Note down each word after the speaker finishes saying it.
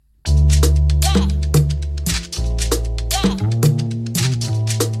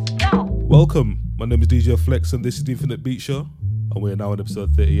Welcome, my name is DJ Flex and this is the Infinite Beat Show, and we are now on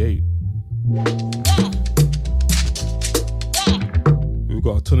episode 38. We've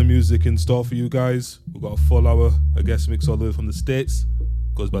got a ton of music in store for you guys. We've got a full hour, a guest mix all the way from the States,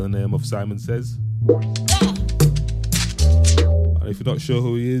 goes by the name of Simon Says. And if you're not sure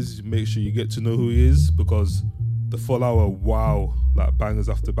who he is, make sure you get to know who he is, because the full hour, wow, like bangers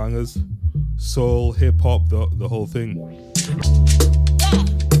after bangers, soul, hip-hop, the whole thing.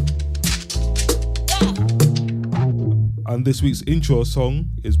 And this week's intro song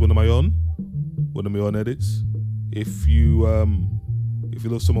is one of my own edits. If you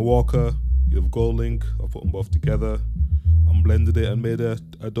love Summer Walker, you love Goldlink, I put them both together and blended it and made a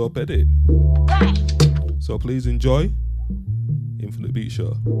dope edit. So please enjoy Infinite Beat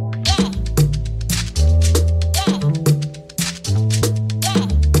Show.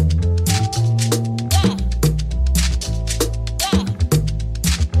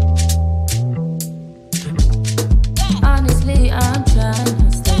 I'm trying to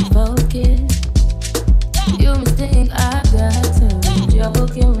stay focused. You must think I got to be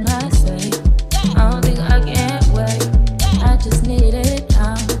joking when I say I don't think I can't wait. I just need it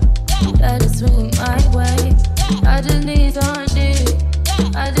now. Let it swing my way. I just need some dick.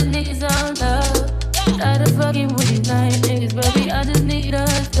 I just need some love. Tired of fucking with these nice niggas, baby. I just need a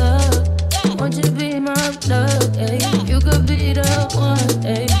thug. Want you to be my plug, ayy. You could be the one,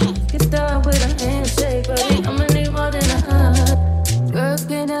 ayy. Can start with a handshake, baby. I'ma need more than a hug. Girls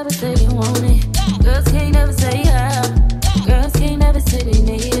can't never say they want it. Girls can't never say how. Girls can't never say they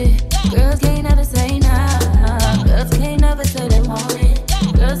need it. Girls can't never say nah. Girls can't never say they want it.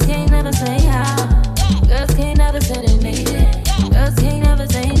 Girls can't never say how. Girls can't never say they need it. Girls can't never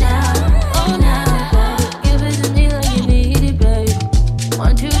say nah. Oh nah, baby. Give it to me like you need it, baby.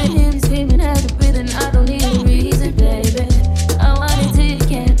 Want you to hear me screaming at the breathing. I don't need a reason, baby. I want it till you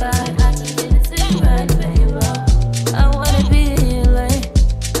can't buy it. I can give it to you right, baby. I wanna be in your lane.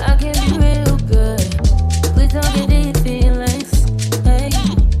 I can be real good. Please don't get these feelings. Hey,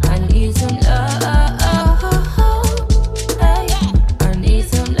 I need some love. Hey, I need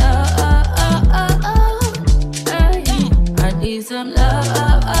some love. Hey, I need some love.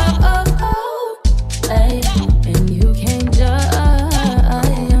 Hey, and you can't judge.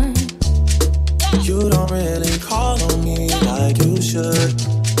 You don't really call on me like you should.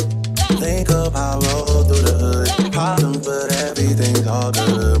 Think of how I roll through the hood. Problems, but everything's all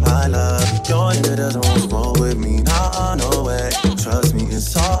good. My love, your nigga doesn't want to smoke with me. Nah, no way. Trust me,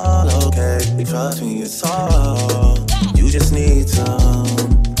 it's all okay. Trust me, it's all. You just need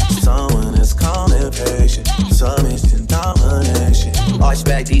someone that's calm and patient. Submission, domination. Arch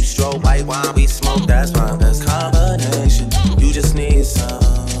back, deep stroke, white wine, we smoke. That's my best combination. You just need some.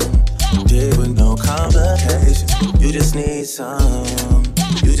 Dig with no complication. You just need some.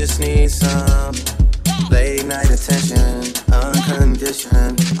 You just need some. Late night attention,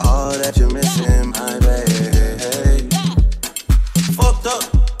 unconditioned. All that you're missing, my babe. Fucked up,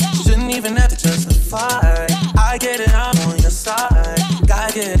 shouldn't even have to justify. I get it, I'm on your side.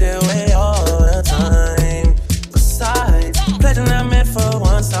 Gotta get it way all the time. Besides, pledging not meant for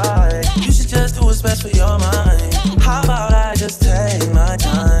one side. You should just do what's best for your mind. How about I just take my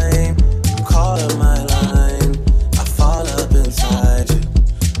time? Call up my line, I fall up inside you.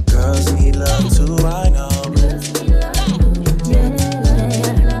 Girls need love too, I know. Girls need love.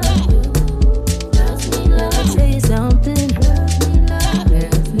 Girls need love. I'll tell you something. Girls need love.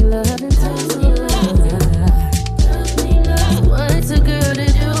 Girls need love. Girls need love. Girls need love. What's a girl to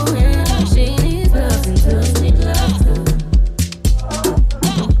do? Yeah, she needs love and girls need love too.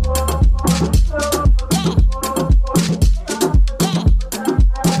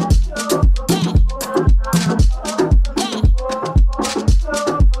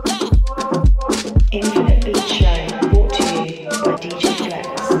 Infinite Beat Show, brought to you by DJ Flex.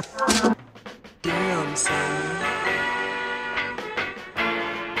 Damn, son.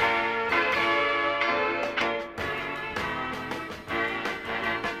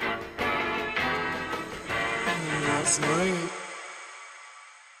 That's right.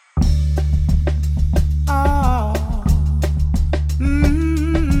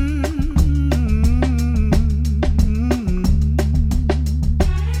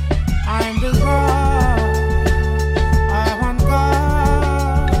 I'm the God, I want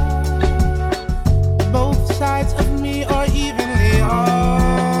God. Both sides of me are evenly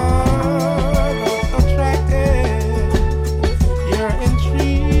attracted. You're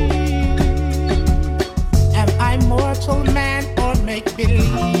intrigued. Am I mortal man?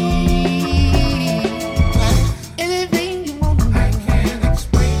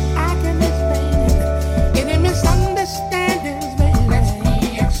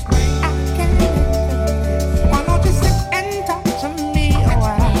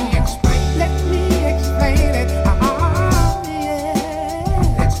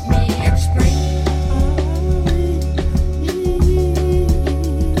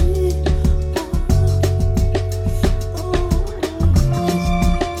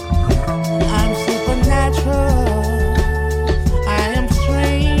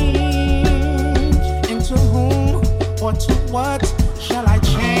 what shall I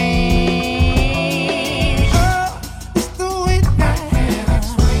change? Oh, it's the way that I can't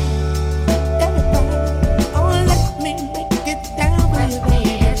explain. Oh, let me make it down, baby.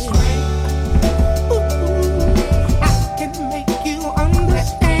 Ooh, I can make you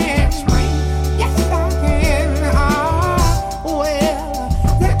understand. Yes, I can. Oh,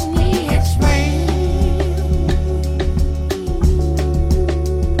 well, let me explain.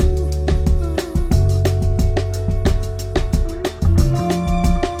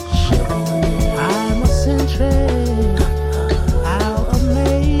 I'm eccentric, how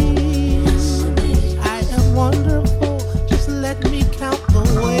amazed. I am wonderful, just let me count the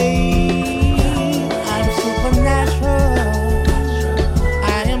ways. I'm supernatural,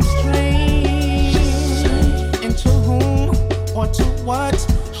 I am strange. Into whom or to what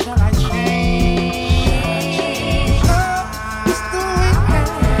shall I change? Oh, it's the way that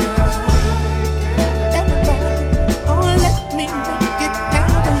everybody, oh, let me make it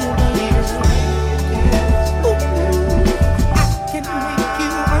down to your ears. Ooh, I can make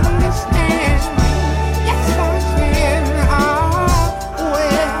you understand. Yes, I can.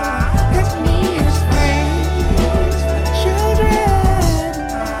 Well, let me explain.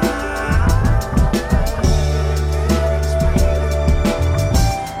 Children.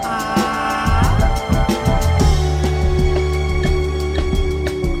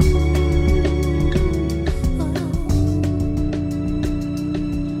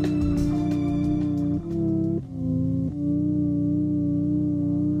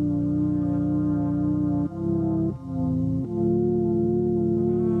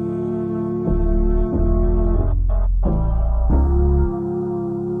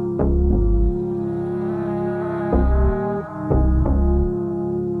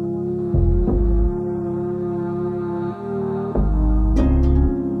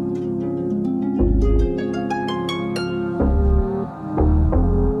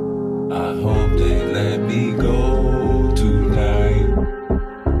 I hope they let me go tonight.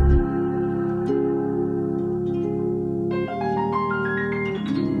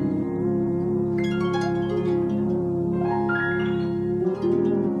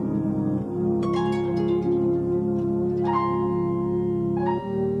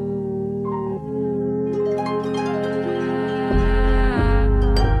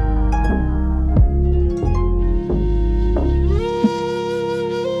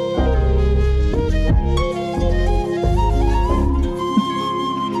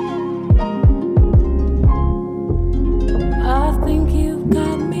 I think you've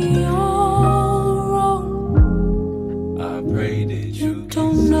got me all wrong. I pray that You you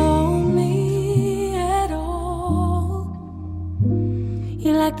don't can know me at all.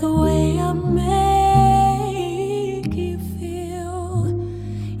 You like the way I make you feel.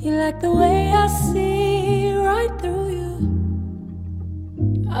 You like the way I see right through you.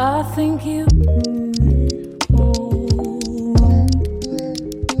 I think you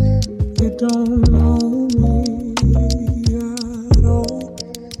You don't know me at all.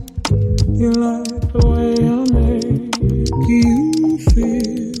 You like the way I make you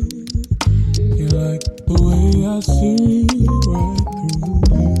feel. You like the way I see right through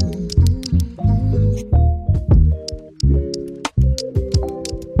you.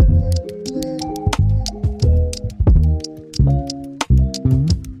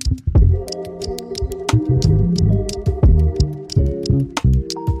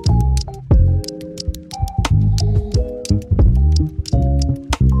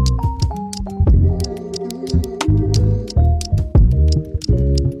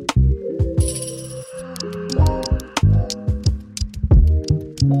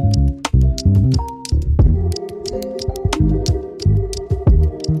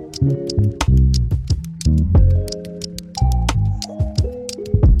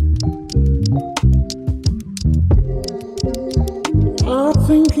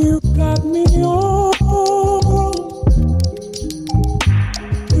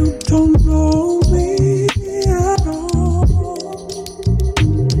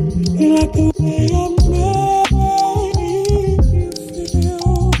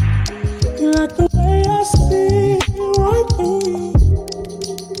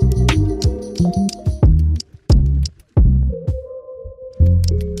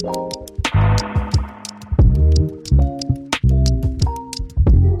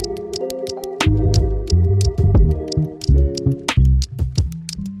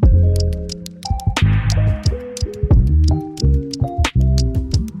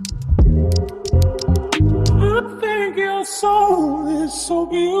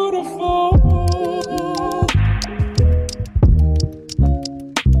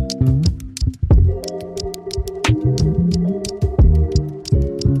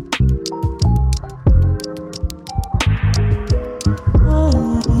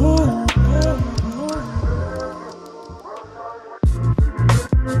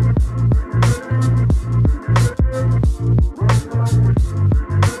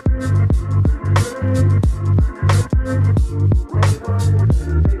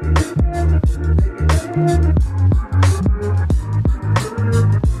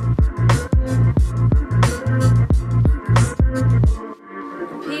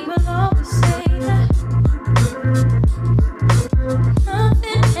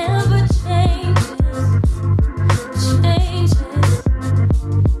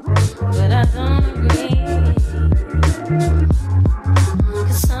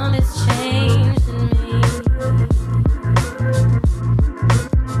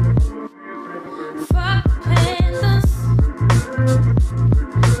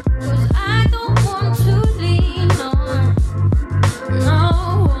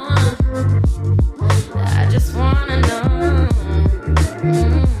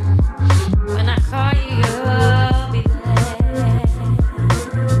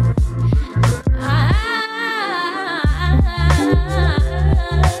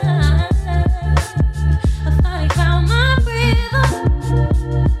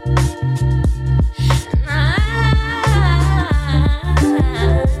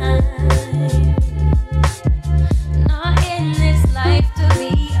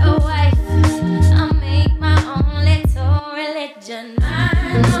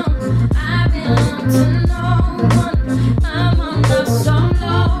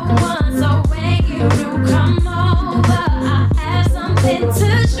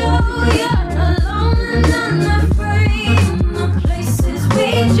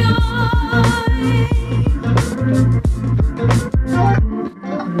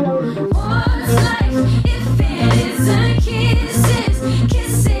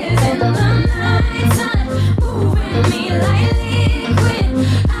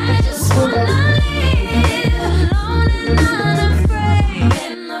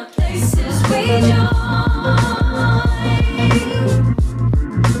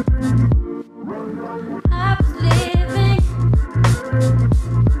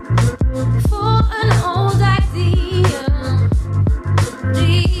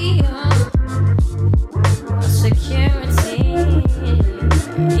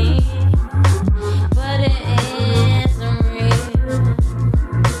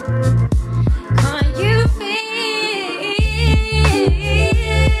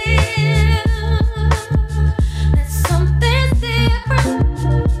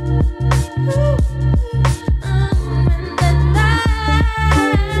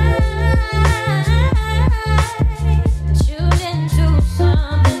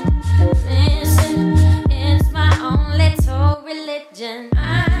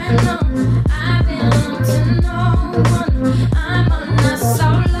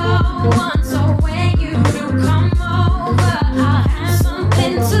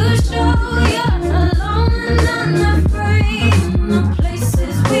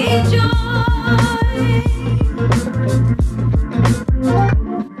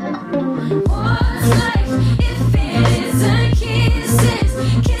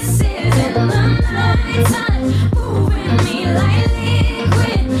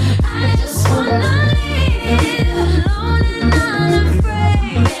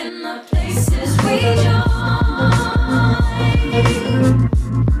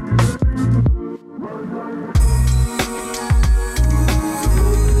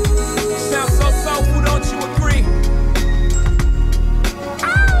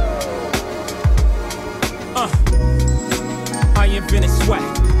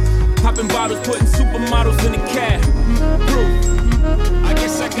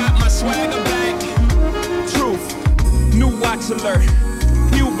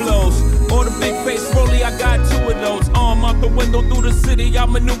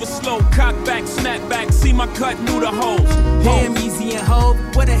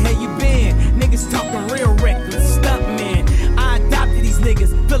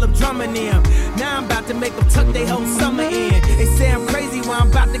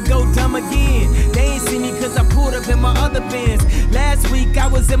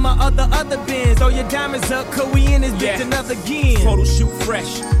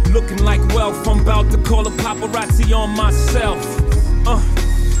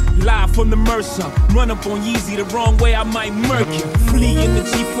 Run up on Yeezy the wrong way, I might murk you. Flee in the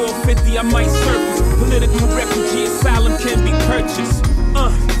G450, I might surface. Political refugee asylum can be purchased.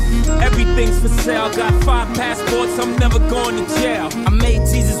 Everything's for sale. Got 5 passports, I'm never going to jail. I made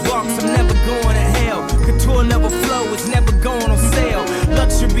Jesus walks, I'm never going to hell. Couture never flow, it's never going on sale.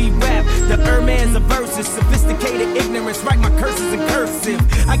 Luxury rap, the Hermes of verses. Sophisticated ignorance, write my curses in cursive.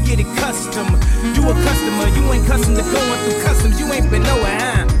 I get it custom. You a customer, you ain't custom to going through customs. You ain't been nowhere,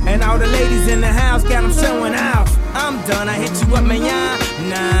 huh? And all the ladies in the house got them showing out. I'm done, I hit you up, man,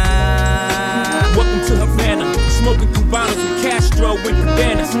 nah. Welcome to Havana, smoking Cubanos with Castro with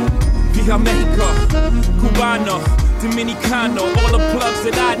cabanas. Via Mexico, Cubano, Dominicano, all the plugs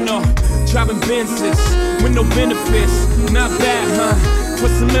that I know. Driving Benzes with no benefits, not bad, huh? For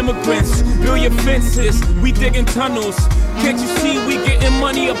some immigrants, build your fences, we digging tunnels. Can't you see we getting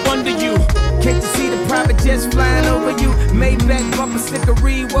money up under you? Can't you see the private jets flying over you? Maybach bumper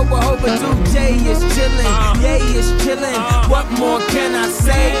stickery, what we're hoping to. Jay is chillin', Yay is chillin'. What more can I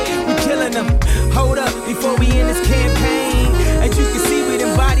say? We killing them. Hold up, before we end this campaign. As you can see, we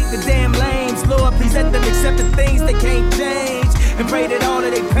embodied the damn lames. Lord, please let them accept the things they can't change. And pray that all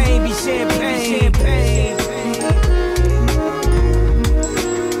of their pain be champagne.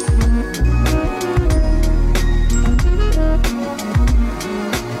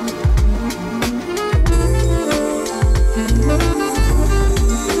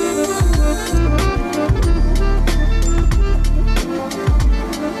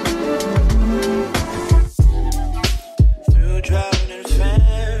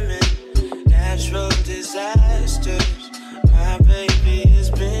 Disasters, my baby has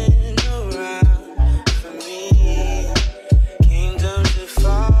been around.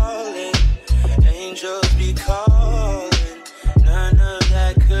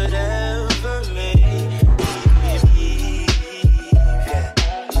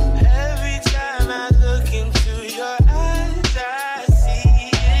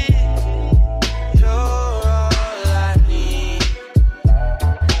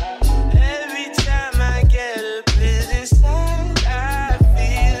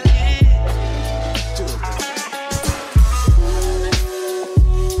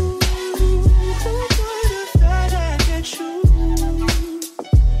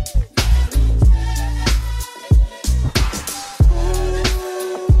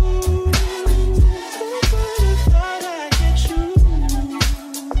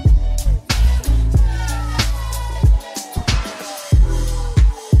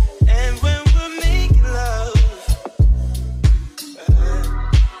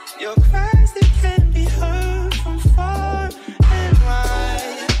 Your cries, they can be heard from far and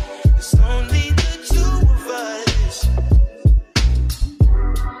wide. It's only the two of us.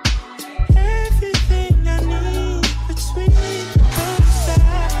 Everything I need between both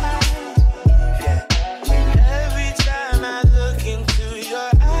sides. Yeah. Every time I look into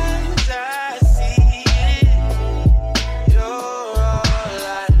your eyes, I see it. You're all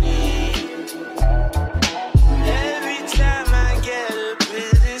I need. Every time I get a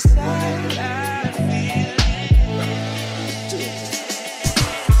bit inside, I feel it.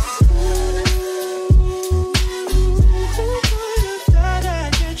 Who would have thought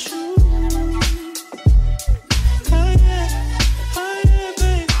I'd get you? Oh yeah,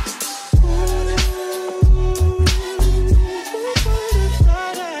 baby. Who would have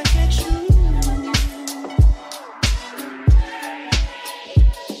thought I'd get you?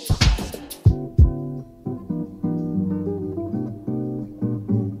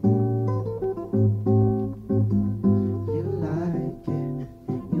 You like it.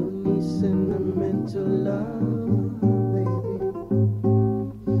 You need sentimental love, baby.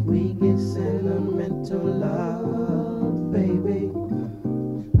 We get sentimental love, baby.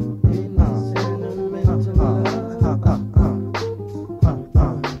 We need sentimental love.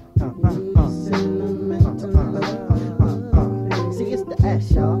 Sentimental love. See, it's the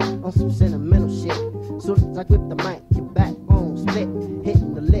ass, y'all, on some sentimental shit. Soon as I grip the mic, your backbone split,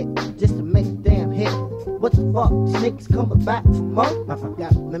 hitting the lick just to make a damn hit. What the fuck? These niggas coming back for more?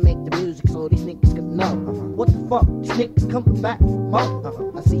 Got me make the music so these niggas can know. What the fuck? These niggas coming back for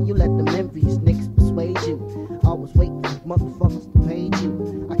more? I see you let them envious niggas persuade you. Always waiting for motherfuckers to pay you.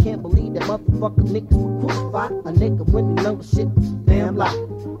 I can't believe that motherfucker niggas will crucify a nigga when you know the shit was a damn lie.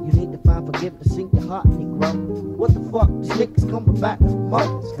 You need to find forgiveness in your heart, Negro. What the fuck? These niggas coming back for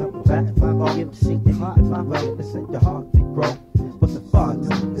more? Coming back to find forgiveness in your heart, Negro. It's in your heart, Negro. What the fuck?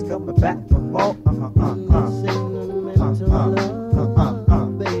 It's coming back for more? Sentimental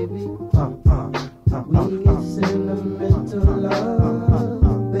love, baby. We need sentimental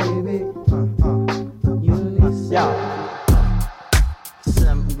love, baby. You need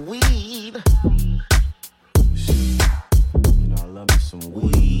some weed. You know I love me some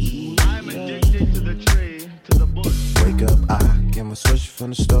weed. I'm addicted to the tree, to the bush. Wake up, I get my switch from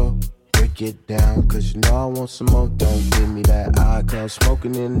the store. Break it down, cause you know I want some more. Don't give me that eye, cause I'm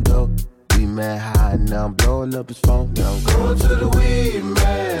smoking in the door. We mad high, now I'm blowing up his phone. Now I'm going to the weed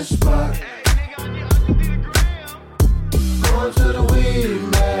man spot. Going to the weed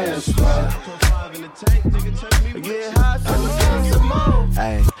man spot. Get high, some more.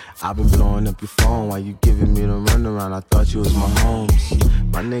 Hey, I've been blowing up your phone while you giving me the runaround. I thought you was my homes,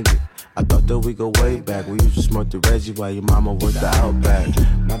 my nigga. I thought that we go way back. We used to smoke the Reggie while your mama worked the Outback.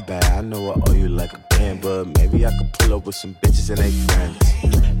 My bad, I know I owe you like a band, but maybe I could pull up with some bitches and they friends.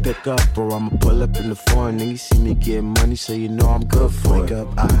 Pick up or I'ma pull up in the foreign. Nigga see me getting money, so you know I'm good for it. Wake up,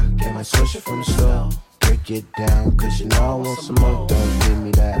 I get my switch from the store. Break it down, cause you know I want some more. Don't give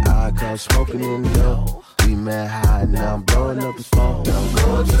me that eye, cause I'm smoking in the door. We mad high, now I'm blowing up his phone. Now I'm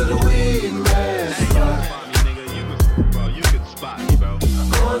going to the weed man spot. You can spot me, bro.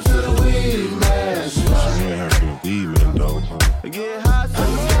 Going to the weed man spot. You ain't heard from the weed man, though. Get high,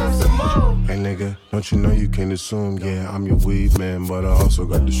 some more. Hey, nigga, don't you know you can't assume? Yeah, I'm your weed man, but I also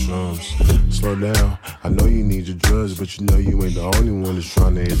got the shrooms. Slow down, I know you need your drugs, but you know you ain't the only one that's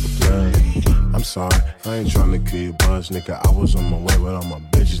trying to hit the plug. I'm sorry, I ain't trying to kill your buzz, nigga. I was on my way, but all my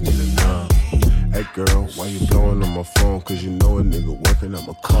bitches need a numb. Hey, girl, why you blowing on my phone? Cause you know a nigga working,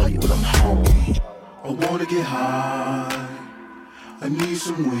 I'ma call you when I'm home. I wanna get high, I need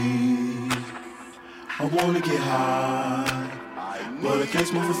some weed. I wanna get high, but I can't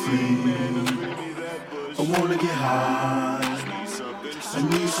smoke for free. I wanna get high, I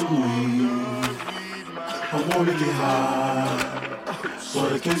need some weed. I wanna get high,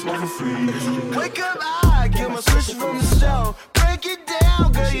 but I can't smoke for free. Wake up, I get my switch from the show. Break it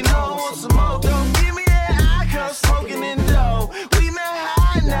down, girl, you know I want some more. Don't give me that eye, cause I'm smoking in dough. We met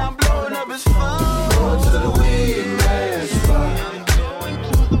high, now I'm blowing up his phone. Going to the weed man spot. Going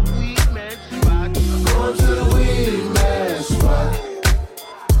to the weed man spot. Going to the weed man spot.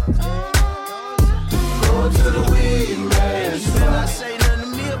 Going to the weed man spot. You better not say nothing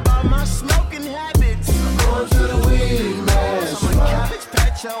to me about my smoking habits. Going to the weed man spot. I'm a cabbage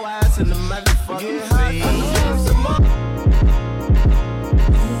patch your ass in the motherfucking face. Some more.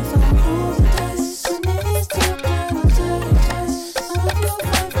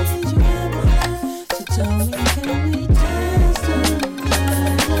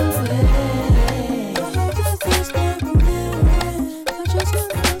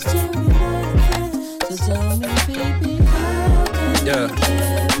 Yeah.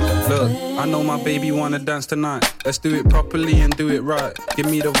 Look, I know my baby wanna dance tonight. Let's do it properly and do it right. Give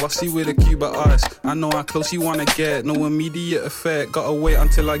me the Vossi with a cube of ice. I know how close you wanna get, no immediate effect. Gotta wait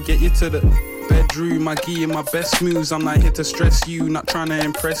until I get you to the bedroom. I give you my best moves. I'm not here to stress you, not trying to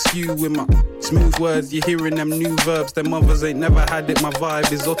impress you with my smooth words. You're hearing them new verbs. Them others ain't never had it. My vibe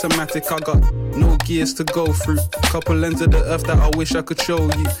is automatic. I got no gears to go through. Couple ends of the earth that I wish I could show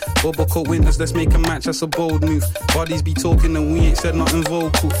you. Bobo coat windows, let's make a match. That's a bold move. Bodies be talking and we ain't said nothing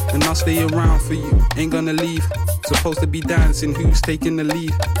vocal. And I'll stay around for you. Ain't gonna leave. Supposed to be dancing. Who's taking the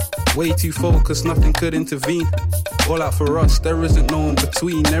lead? Way too focused, nothing could intervene. All out for us, there isn't no in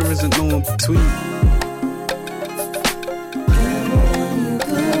between. There isn't no in between.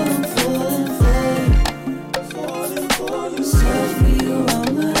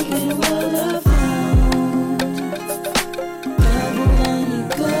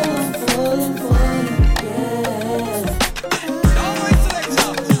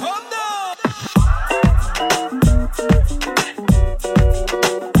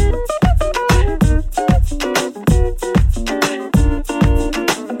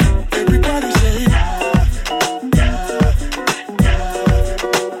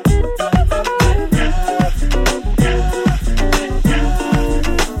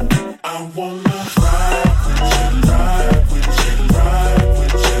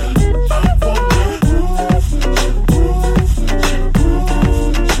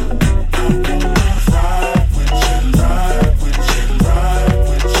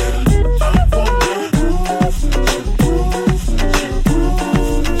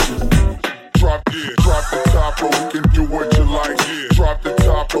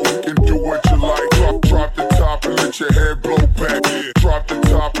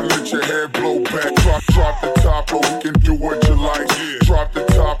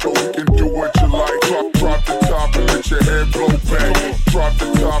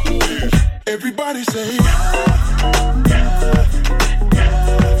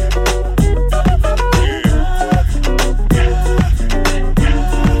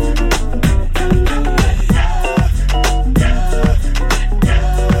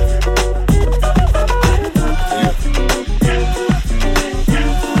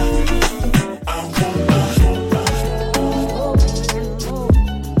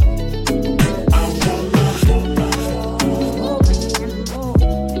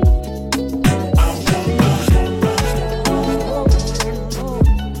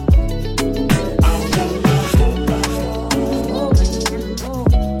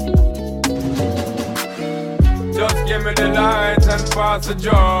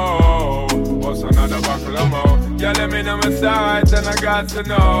 To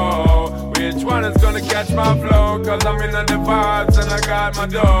know which one is gonna catch my flow, cause I'm in on the vibes and I got my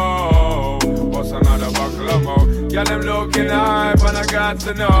dough. What's another buckle of more? Yeah, them looking hype and I got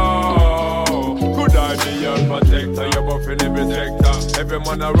to know. Could I be your protector? You're buffing every sector. Every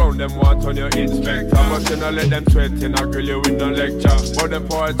man around them want on your inspector. But you not let them sweat in a grill you with no lecture. But them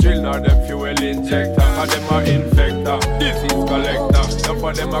for a drill now them fuel injector. And them are infector, disease collector. Some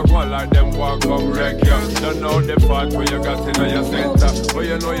of them are going like them walk come wreck you. Don't know the part where you got in your center. But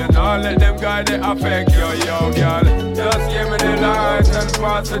you know you not let them guys they affect you, yo girl. Just give me the light and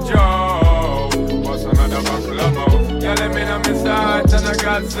pass the joke. What's another buckle of more? Yeah, let me know my start and I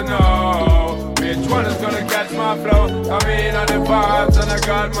got to know which one is gonna catch my flow. I'm in on the vibes and I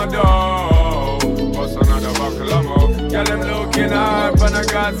got my dough. What's another buckle of more? Yeah, them looking up and I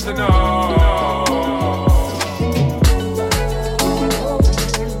got to know.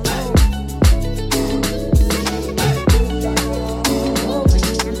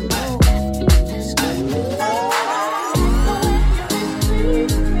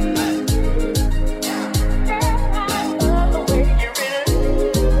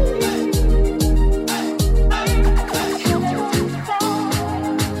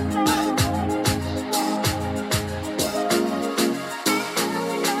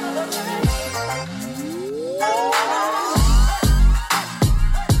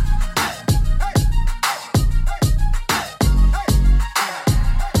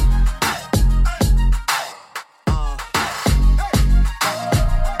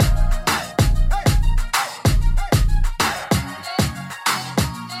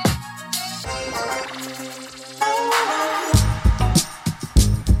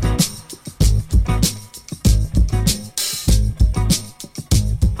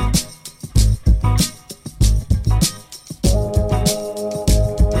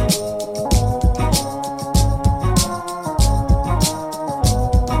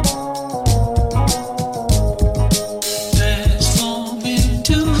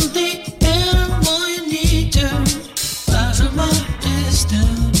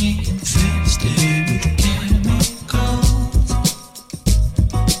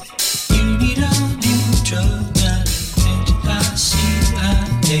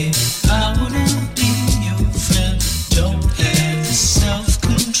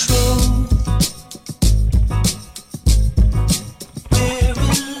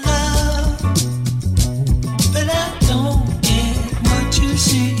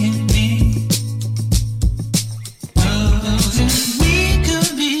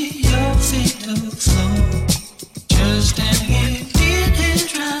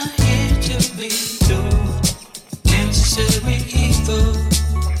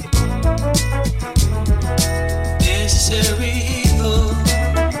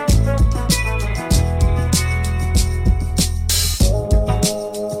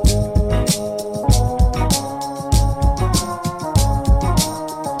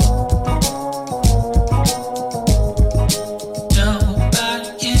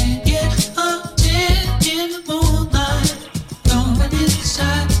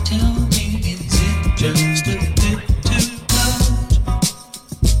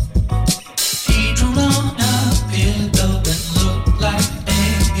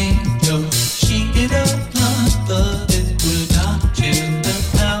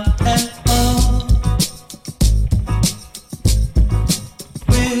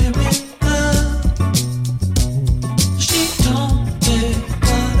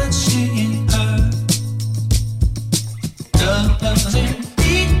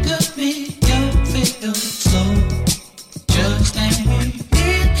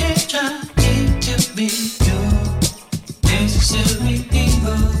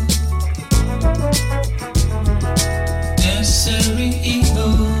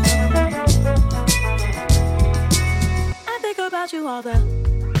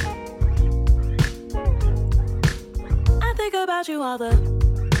 all the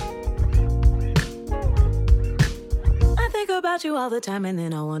about you all the time, and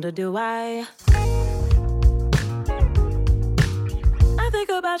then I wonder, do I think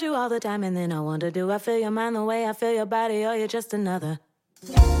about you all the time, and then I wonder, do I feel your mind the way I feel your body, or you're just another?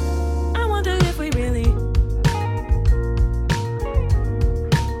 I wonder if we really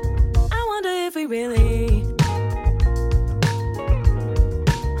I wonder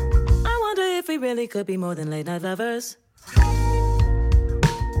if we really could be more than late night lovers.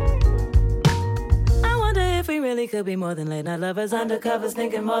 If we really could be more than late night lovers, undercovers,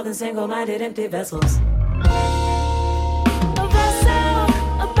 thinking more than single-minded empty vessels. A vessel,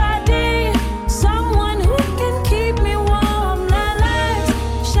 a body, someone who can keep me warm. Lilacs,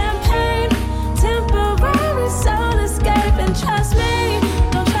 champagne, temporary soul escape. And trust me,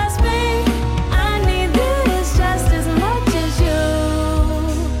 don't trust me, I need this just as much as you.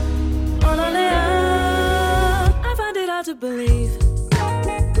 Oh, no, I find it hard to believe.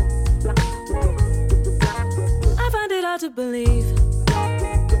 To believe I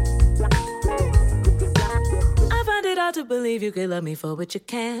find it hard to believe you could love me for what you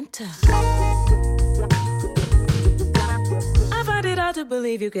can't. I find it hard to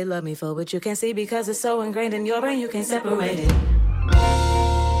believe you could love me for what you can't see, because it's so ingrained in your brain you can't separate it.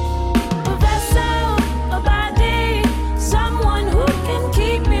 A vessel, a body, someone who can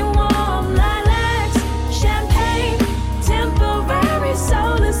keep me warm. Lilacs, champagne, temporary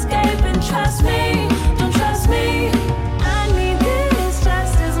soul escape. And trust me, don't trust me,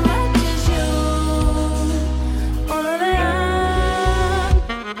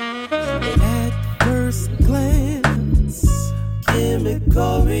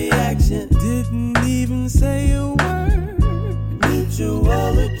 chemical reaction, didn't even say a word.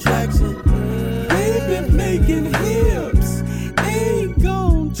 Mutual attraction, baby making hips, ain't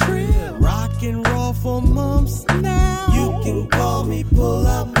gon' trip. Rock and roll for months now. You can call me pull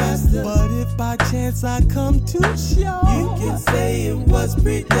out master, but if by chance I come too short, you can say it was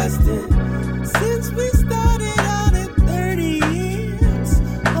predestined. Since we started out at 30 years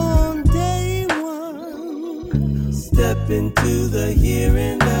on day one, step into the here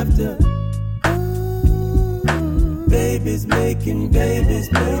and after. Babies making, babies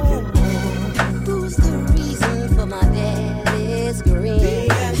making. Who's the reason for my daddy's grin?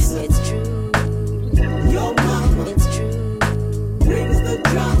 It's true. Your mama, it's true. Brings the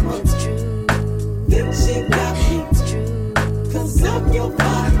drama, it's true. Then she got me, it's true. 'Cause I'm your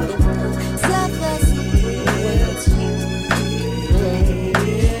father. Selfless when it's you.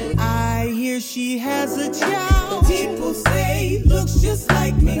 I hear she has a child. People say looks just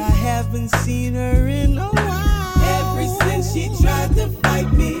like me, but I haven't seen her in a while. Ever since she tried to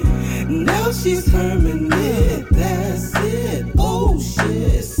fight me, now she's permanent. That's it. Oh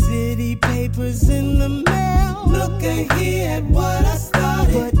shit. City papers in the mail. Look ahead what I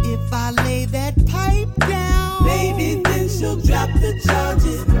started. But if I lay that pipe down, baby, then she'll drop the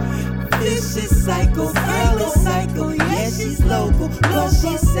charges. Vicious psycho, girl is psycho. Yeah, she's local, but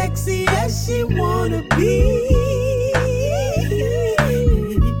she's sexy as she wanna be.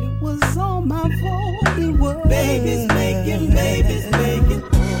 It was all my fault. It was. Babies making, babies making.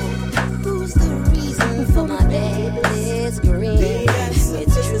 Who's the reason for my daddy's grin?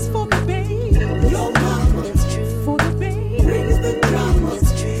 It's true. For the baby. Your mama. It's true. For the baby. Brings the drama.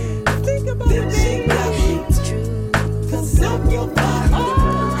 It's true. Think about it, baby. She got me. It's true. 'Cause I'm your father.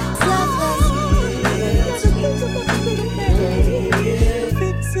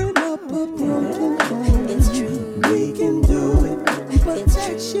 Fixing up a broken home. It's true. We can do it. But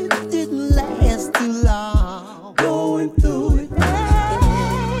that shit didn't last too long. Going through it.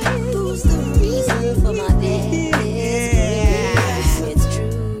 Who's the reason for my daddy's grin? It's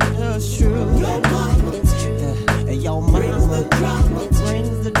true. It's true. Your mama. It's true. And your mama brings the drama.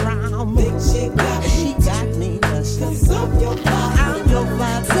 Brings the drama. Think she got me. 'Cause I'm your father. I'm your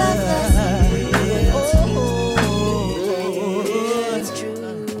father. It's true.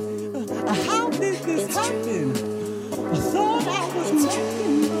 How did this happen? I thought I was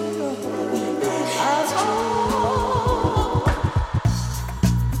making love.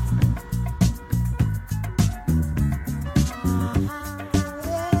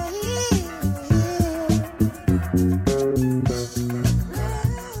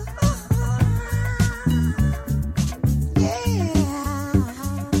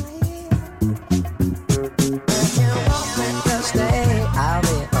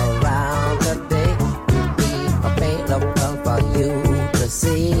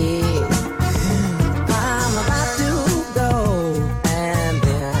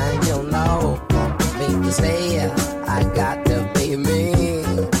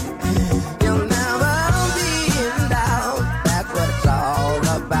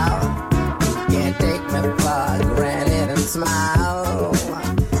 smile.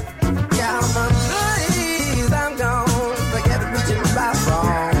 Yeah, but please, I'm gone. Forget reaching my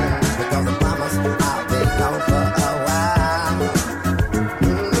phone. Because I promise I'll be gone for a while.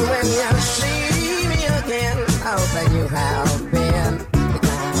 When you see me again, I hope that you have been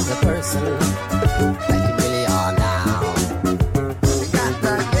the person that you really are now. You got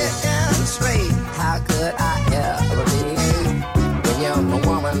to get it straight. How could I ever be when you're a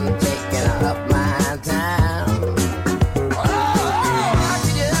woman taking up my time? Oh, how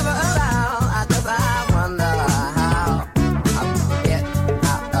did you ever allow? I wonder how I get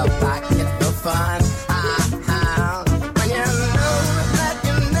out of pocket for fun. When you know that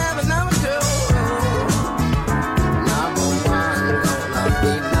you never do. Number one, gonna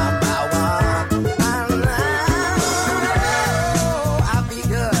be number one. I'll be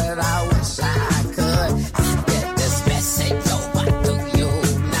good. I wish I could get this message over to you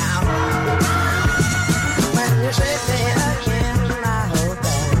now. When you shake me again, I hope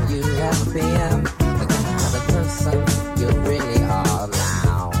that you have been the kind of person you really are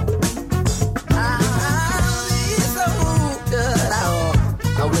now. It's so good.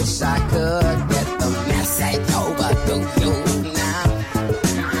 I wish I could get the message over to you now.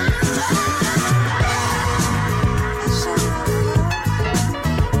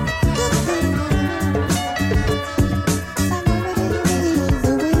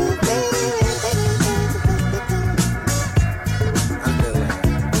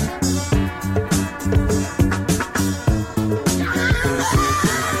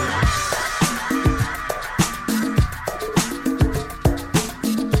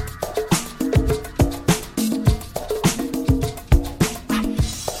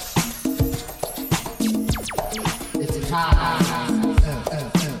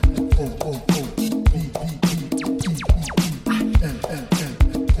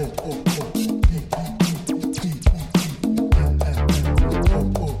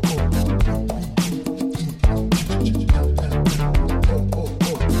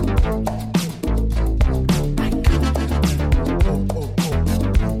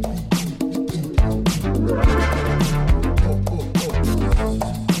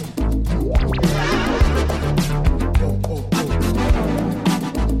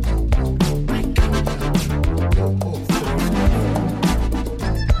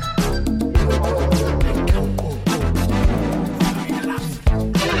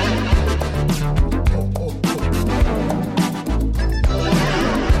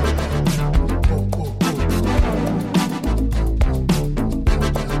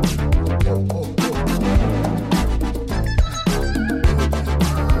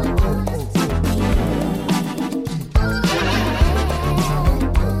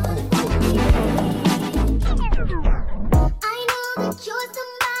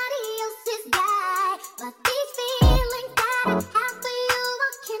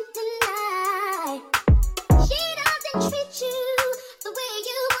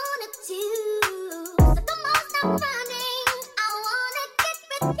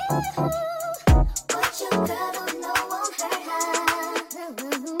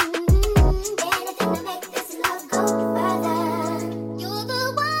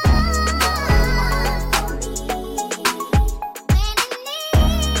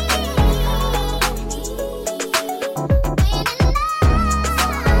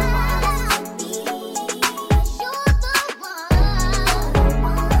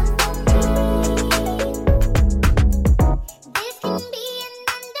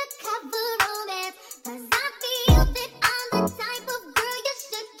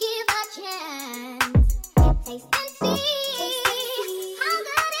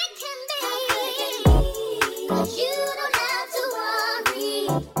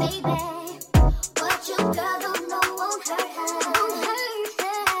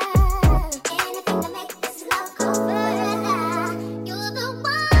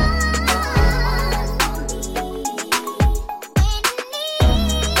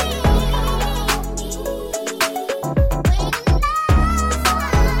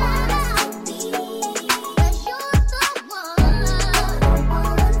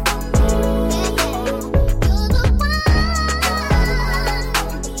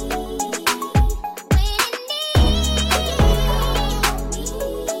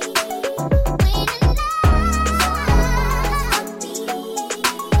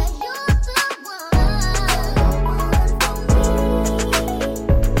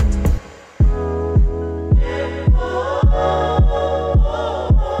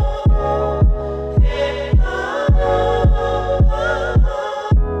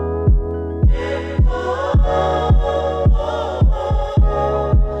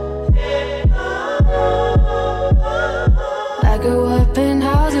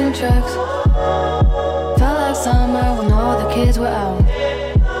 tracks. Felt like summer when all the kids were out.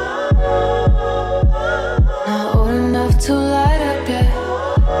 Not old enough to light up yet.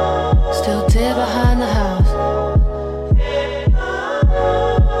 Still dead behind the house.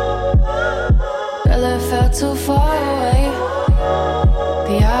 Girl, it felt too far away.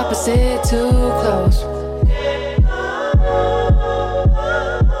 The opposite, too close.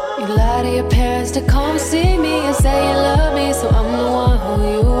 You lie to your parents to come see me and say you love me, so I'm the one who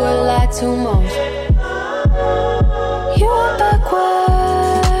you would lie to most. You are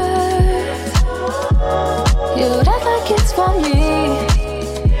backwards. You'd act like it's for me.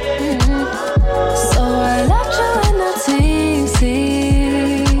 So I left you in the teensy.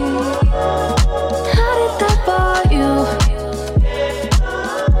 How did that bore you?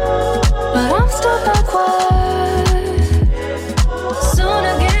 But I'm still backwards. Soon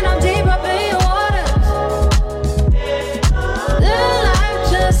again I'm deep up in your waters. Living life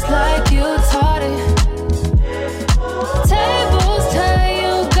just like you taught it. Tables turn,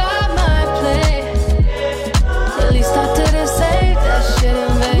 you got my plate. At least I didn't say that shit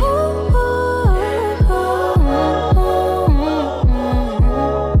in vain.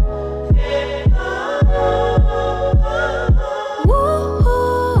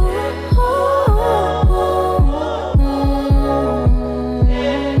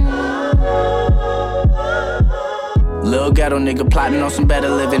 Lil' ghetto nigga plotting on some better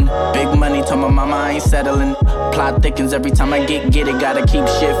living. Big money, told my mama I ain't settling. Plot thickens every time I get it. Gotta keep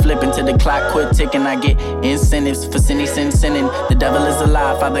shit flipping till the clock quit ticking. I get incentives for sinning. The devil is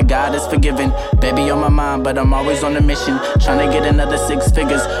alive, Father God is forgiven. Baby on my mind, but I'm always on a mission. Tryna get another 6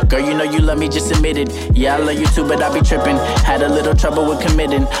 figures. Girl, you know you love me, just admit it. Yeah, I love you too, but I be tripping. Had a little trouble with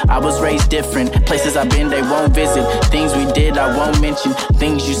committing. I was raised different. Places I've been, they won't visit. Things we did, I won't mention.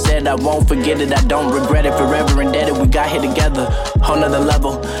 Things you said, I won't forget it. I don't regret it, forever indebted. We got here together, whole nother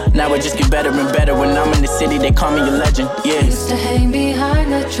level. Now it just get better and better. When I'm in the city, they call me a legend. Yeah. Used to hang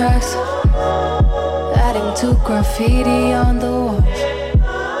behind the tracks, adding to graffiti on the walls.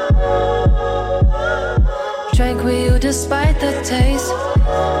 Drank with you despite the taste.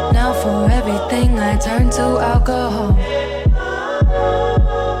 Now for everything I turn to alcohol.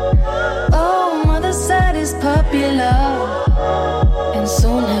 Oh, mother said his puppy love, and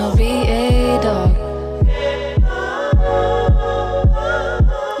soon he'll be a dog.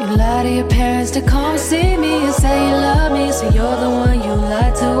 You lie to your parents to come see me and say you love me, so you're the one you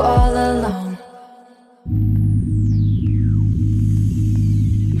lied to all along.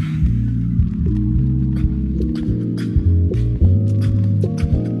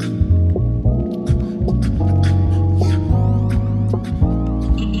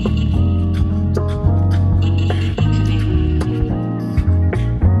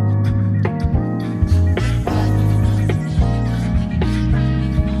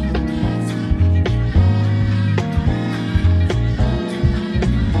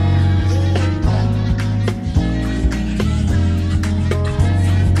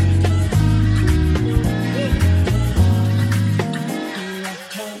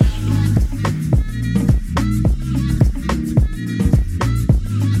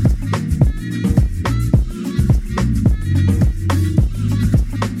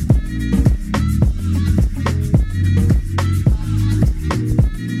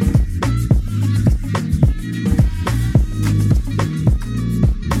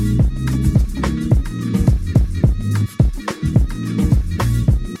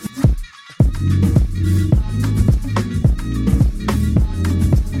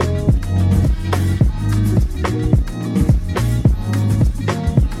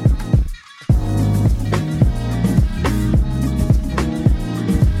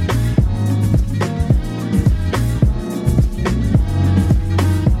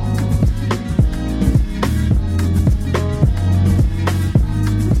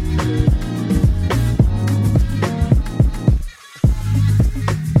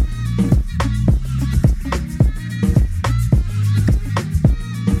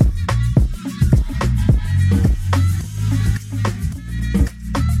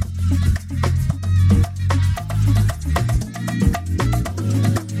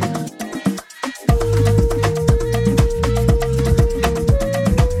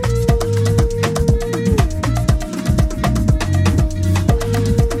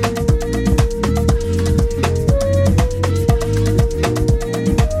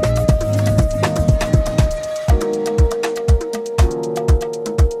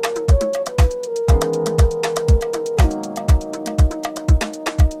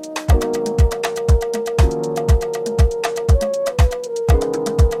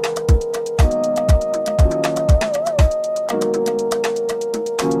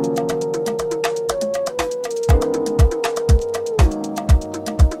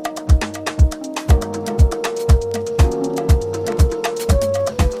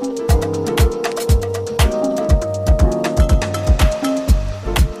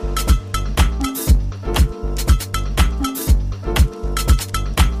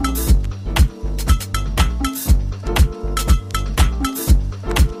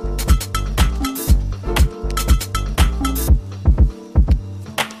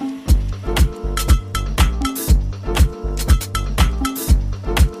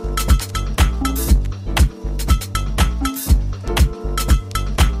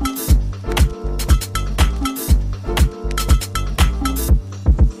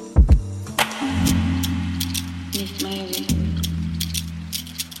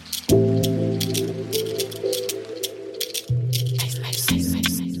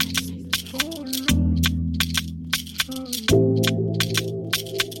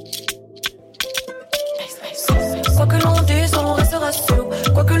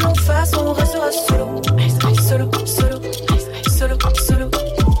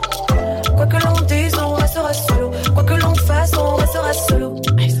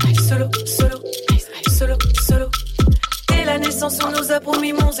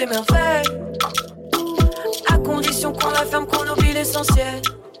 merveille. À condition qu'on la ferme, qu'on oublie l'essentiel.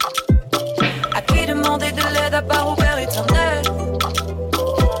 À qui demander de l'aide à part au Père éternel?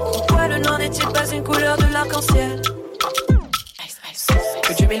 Pourquoi le noir n'est-il pas une couleur de l'arc-en-ciel?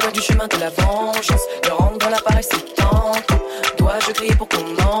 Que Dieu m'éloigne du chemin de la vengeance. Le rentre dans l'appareil, c'est tente. Dois-je crier pour qu'on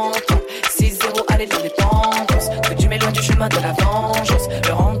m'entende? 6-0, allez de l'indépendance. Que Dieu m'éloigne du chemin de la vengeance.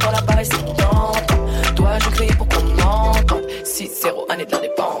 Le rentre dans l'appareil, c'est tente. Dois-je crier pour qu'on m'entende? 6-0, année de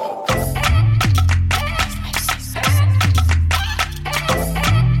l'indépendance.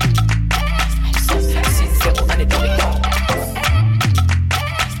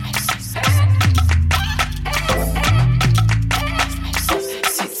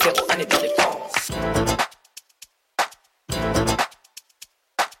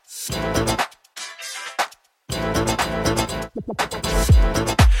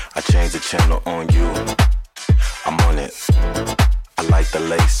 I changed the channel on you. I'm on it. I like the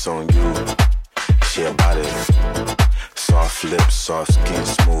lace on you. She about it. Soft lips, soft skin,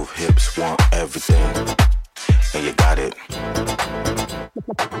 smooth hips, want everything. And you got it.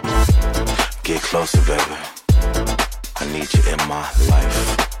 Get closer, baby. I need you in my life.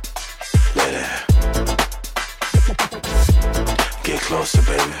 Lady. Get closer,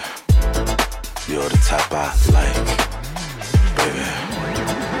 baby. You're the type I like, baby.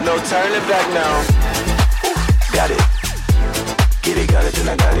 No turning back now. Ooh, got it. Get it, got it, then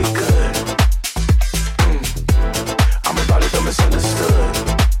I got it good. I'm about it, I'm misunderstood.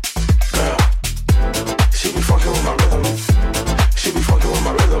 Girl, she be fucking with my rhythm. She be fucking with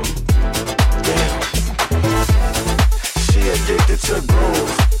my rhythm. Damn. She addicted to the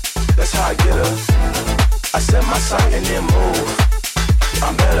groove. That's how I get her. I set my sight and then move.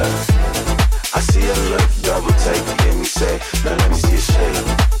 I'm better. I see her look, double take, hear me say, now let me see a shake.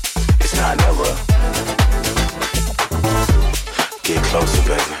 It's not never. Get closer,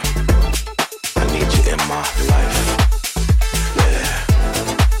 baby. I need you in my life. Yeah.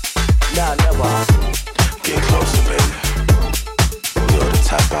 Nah, never. Get closer, baby. You're the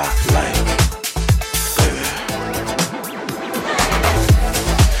type I like, baby.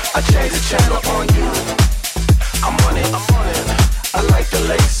 I changed the channel on you. I'm on it. I like the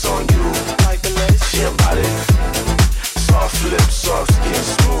lace on you. She about it. Soft lips, soft skin,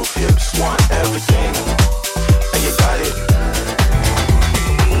 smooth hips, want everything. And you got it.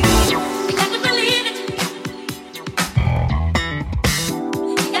 You got to believe it.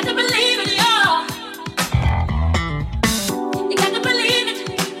 You got to believe it, y'all. You got to believe it.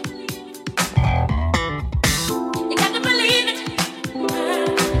 You got to believe it.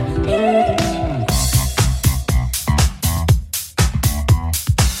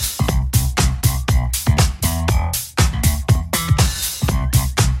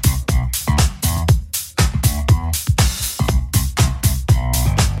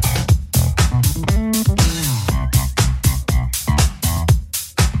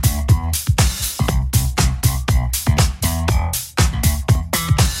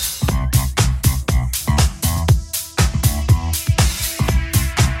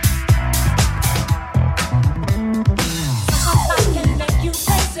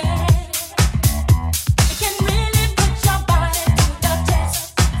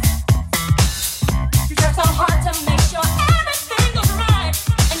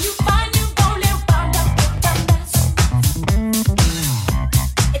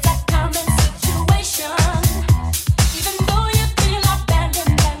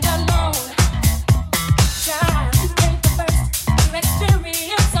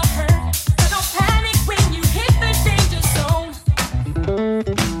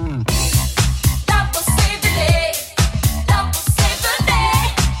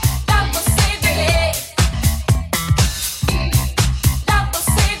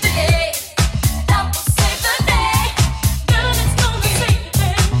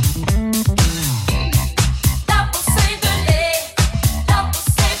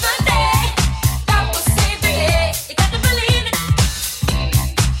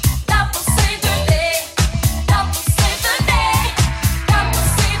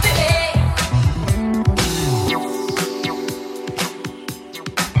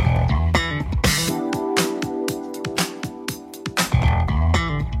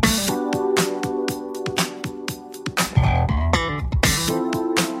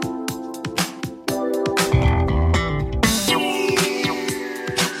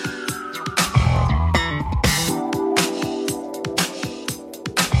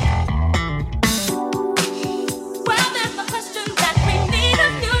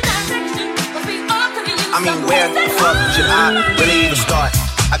 should I really even start?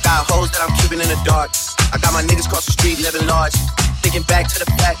 I got hoes that I'm keeping in the dark. I got my niggas across the street living large. Thinking back to the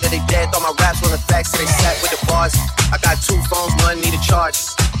fact that they dead, thought my raps were the facts, so they sat with the bars. I got 2 phones, one need a charge.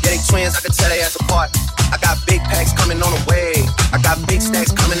 Yeah, they twins, I can tell they ass apart. I got big packs coming on the way. I got big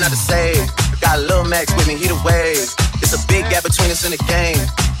stacks coming out to save. I got Lil Max with me, he the wave. It's a big gap between us in the game.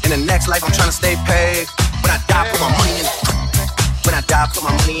 In the next life, I'm trying to stay paid. When I die, put my money in the When I die, put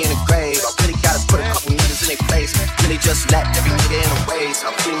my money in the grave. I really gotta put a couple niggas in their place. Really just lap every nigga in the waist. I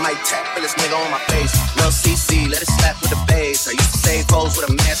really might tap for this nigga on my face. Lil CC, let it slap with the bass. I used to save foes with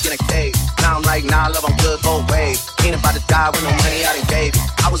a mask in a cave. Now I'm like, nah, love, I'm good, go away. Ain't about to die with no money I done gave.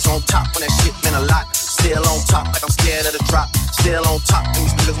 I was on top when that shit meant a lot. Still on top, like I'm scared of the drop. Still on top, and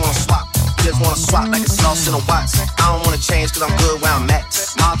these niggas wanna swap. Just wanna swap like it's lost in a watch. I don't wanna change cause I'm good where I'm at.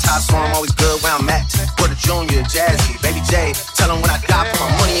 Montage, so I'm always good where I'm at. Porter Jr., Jazzy, Baby J. Tell them when I die, put my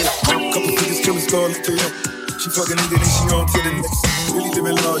money in the couple tickets to the store, let's up. She fucking nigga, then she on to the next. Really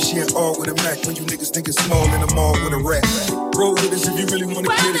living large, she ain't all with a Mac. When you niggas think it's small in the mall with a rat. Roll with us if you really wanna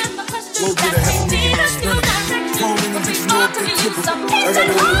get it. Go get a $500,000 sprinter. Home in the bitch, you know if they triple. I got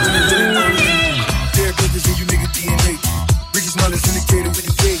the whole thing, really want it. Dead brothers in you nigga DNA. Ricky Smiley syndicated with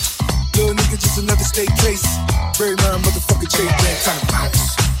the gate. Little nigga, just another state case. Very mind, motherfucker, Chase Bank, time to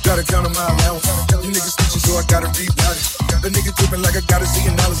bounce. Gotta count on my allowance. You niggas snitching, so I gotta reroute it. The nigga tripping like I got $1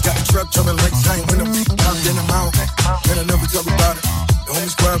 zillion. Got the truck jumping like time when I'm out, then I'm out. And I never talk about it. The homie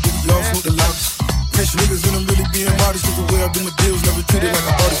squad, but we all smoke the loudest. Catch niggas and I'm really being modest. Cause the way I do my deals, never treated like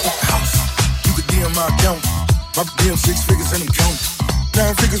an artist at the house. You could DM my account. My DM 6 figures and I'm counting.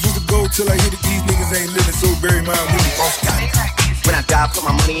 9 figures was the goal till I hit it. These niggas ain't living, so bury mine with me. Boss got it. When I die, put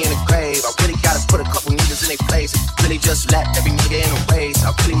my money in the grave. I really gotta put a couple niggas in their place. Really just lap every nigga in the waist.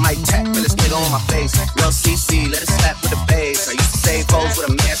 I really might tap for this nigga on my face. Lil CC, let it slap with the bass. I used to save foes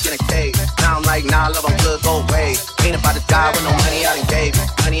with a mask in a cave. Now I'm like, nah, love, I'm good, go away. Ain't about to die with no money I done gave it.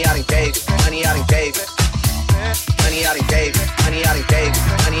 Money I done gave it. Money I done gave it. Money I done gave it. Money I done gave it.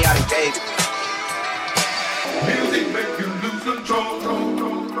 Money I done gave it. Music make you lose control.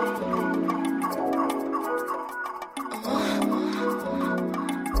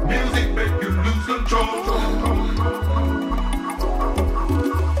 Music make you lose control.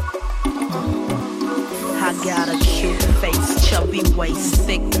 I got a cute face, chubby waist,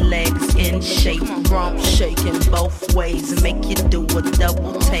 thick legs in shape, rump shaking both ways, make you do a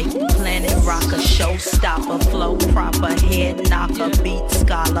double take. Planet rocker, showstopper, flow proper, head knocker, beat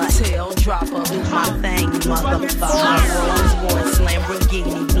scholar, tail dropper, do my thing, motherfucker. Rolls Royce,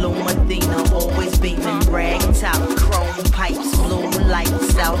 Lamborghini, blue Medina, always beaming, rag top, chrome pipes, blue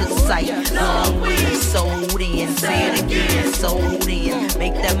lights out of sight. Long weed, sold in, say it again, sold in,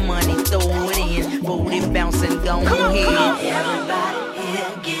 make that money, throw it in, booty bouncing, go ahead. Everybody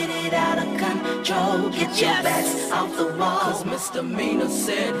here, get it out of control. Get your backs off the wall. Cause Misdemeanor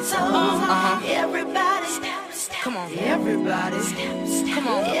said so. Everybody, come on, everybody, come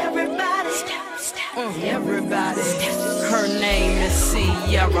on, everybody, everybody. Her name is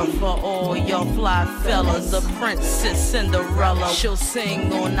Sierra for all your fly fellas. A princess Cinderella. She'll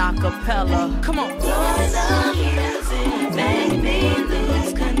sing on acapella. Come on. Make me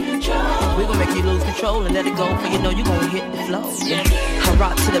lose control. We gon' make you lose control and let it go, for you know you gon' hit the flow. I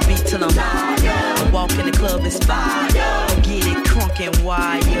rock to the beat till I'm I walk in the club, it's fire. Get it crunk and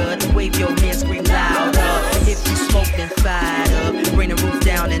wired. Wave your hands, scream louder. If you smoke, then fired up. Bring the roof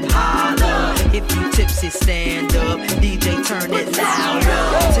down and holler. If you tipsy, stand up. DJ, turn it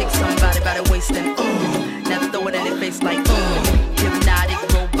louder. Take somebody by the waist and now throw it in their face like hypnotic,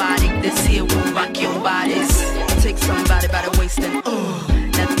 robotic. This here will rock your bodies. Take somebody by the waist and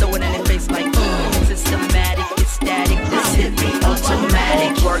now throw it in their face like systematic, it's static. This hit me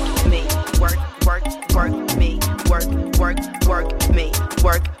automatic. Work me, work me, work me,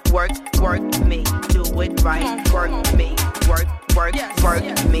 work me. Do it right. Work me, work me,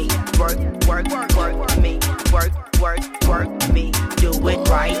 work me. Do it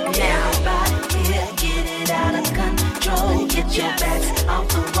right now. Everybody here, get it out of control. Get your backs off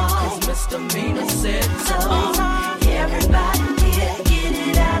the wall. Cause Misdemeanor said so. Everybody here, get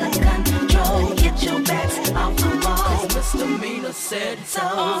it out of control. Get your backs off the wall. Cause Misdemeanor said so.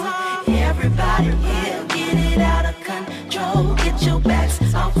 Everybody here, get it out of control. Get your backs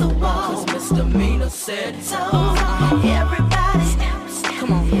off the wall. Cause Misdemeanor said so. Everybody,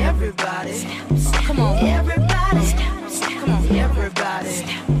 come on, everybody, come on, everybody, come on, everybody,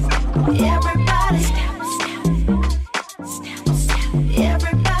 everybody, everybody,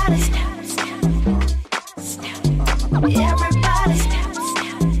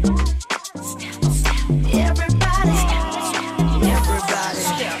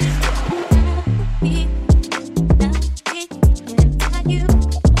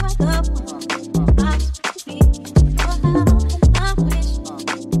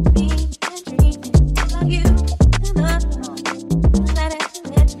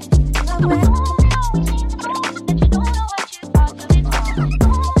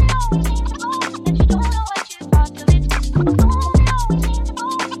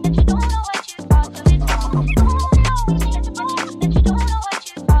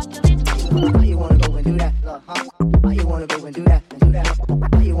 Why you wanna go and do that?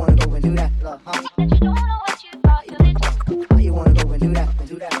 Why you wanna go and do that? Why you wanna go and do that?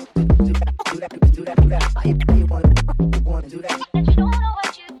 Do that? Why you wanna do that?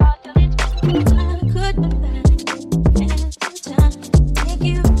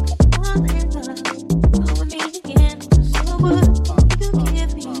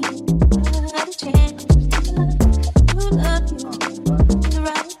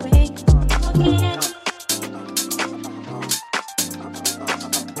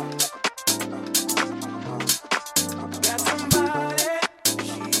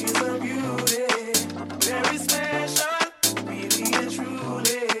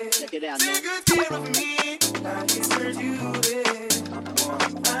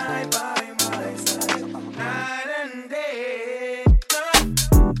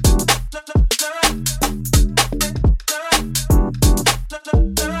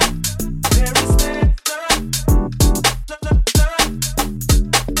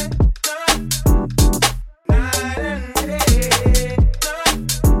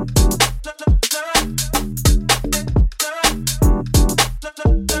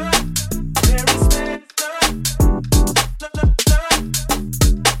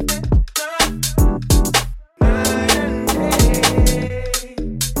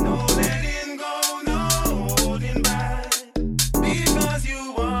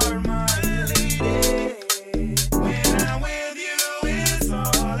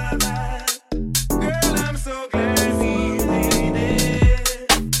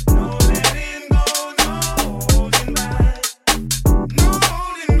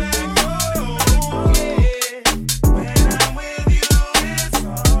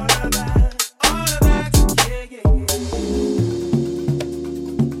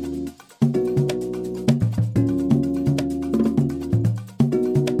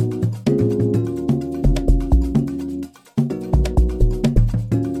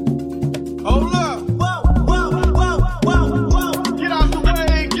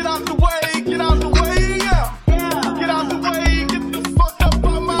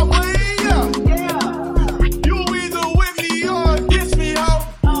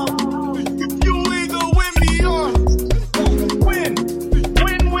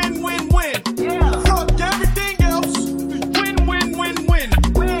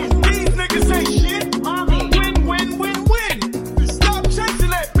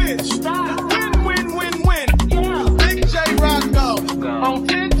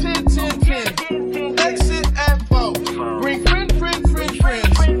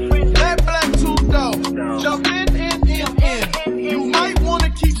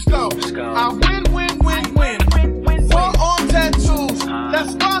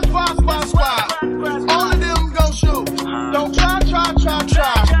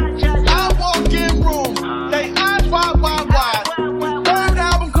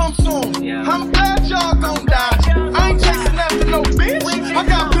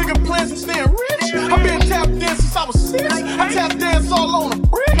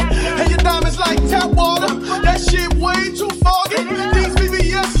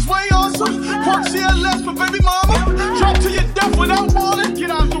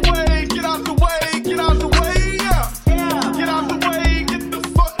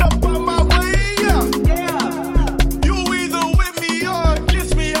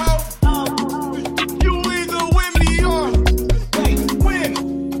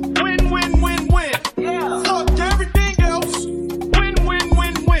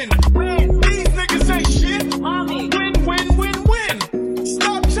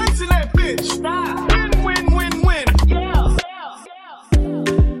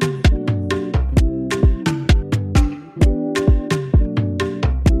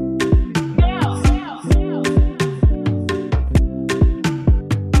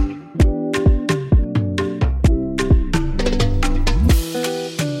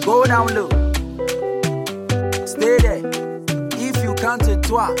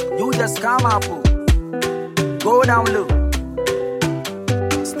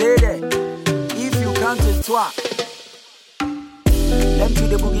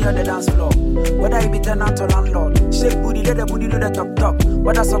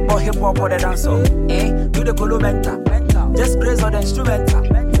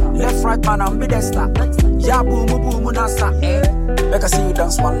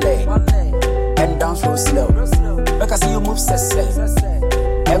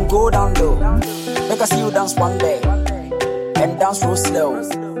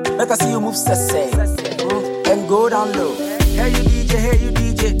 And go down low. Hey you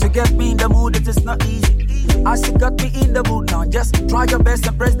DJ, to get me in the mood it is not easy. As you got me in the mood now, just try your best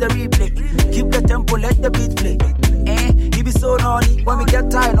and press the replay. Keep the tempo, let the beat play. You be so naughty. When we get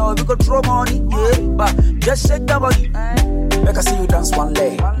tired, no, we go throw money. Yeah, but just shake the body. Make I see you dance one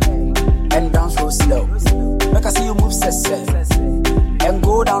leg and dance real slow. Make I see you move sexy and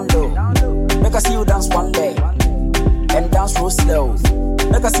go down low. Make I see you dance one leg and dance real slow.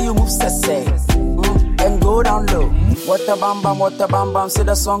 Make I see you move sexy and go down low. What a bam bam, say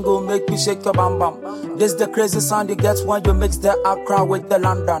the song go make me shake your bam bam. This the crazy sound you get when you mix the Accra with the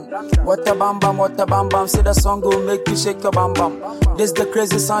London. What a bam bam, say the song go make me shake your bam bam. This the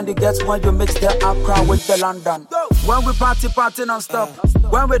crazy sound you get when you mix the Accra with the London. When we party non-stop.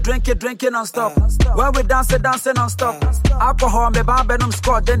 When we drink it non-stop. When we dance non-stop. Alcohol me bam benum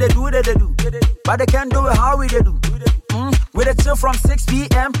squad, then they do. But they can't do it how we do. We dey chill from 6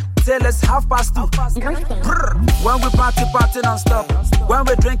 p.m. till it's 2:30. When we party non-stop. When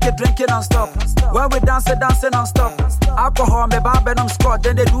we drink it non-stop. When we dance non-stop. Alcohol me bam benum squad,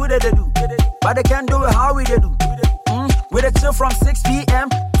 then they do. But they can't do it how we do. We dey chill from 6 p.m.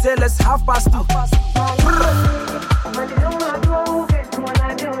 till it's 2:30.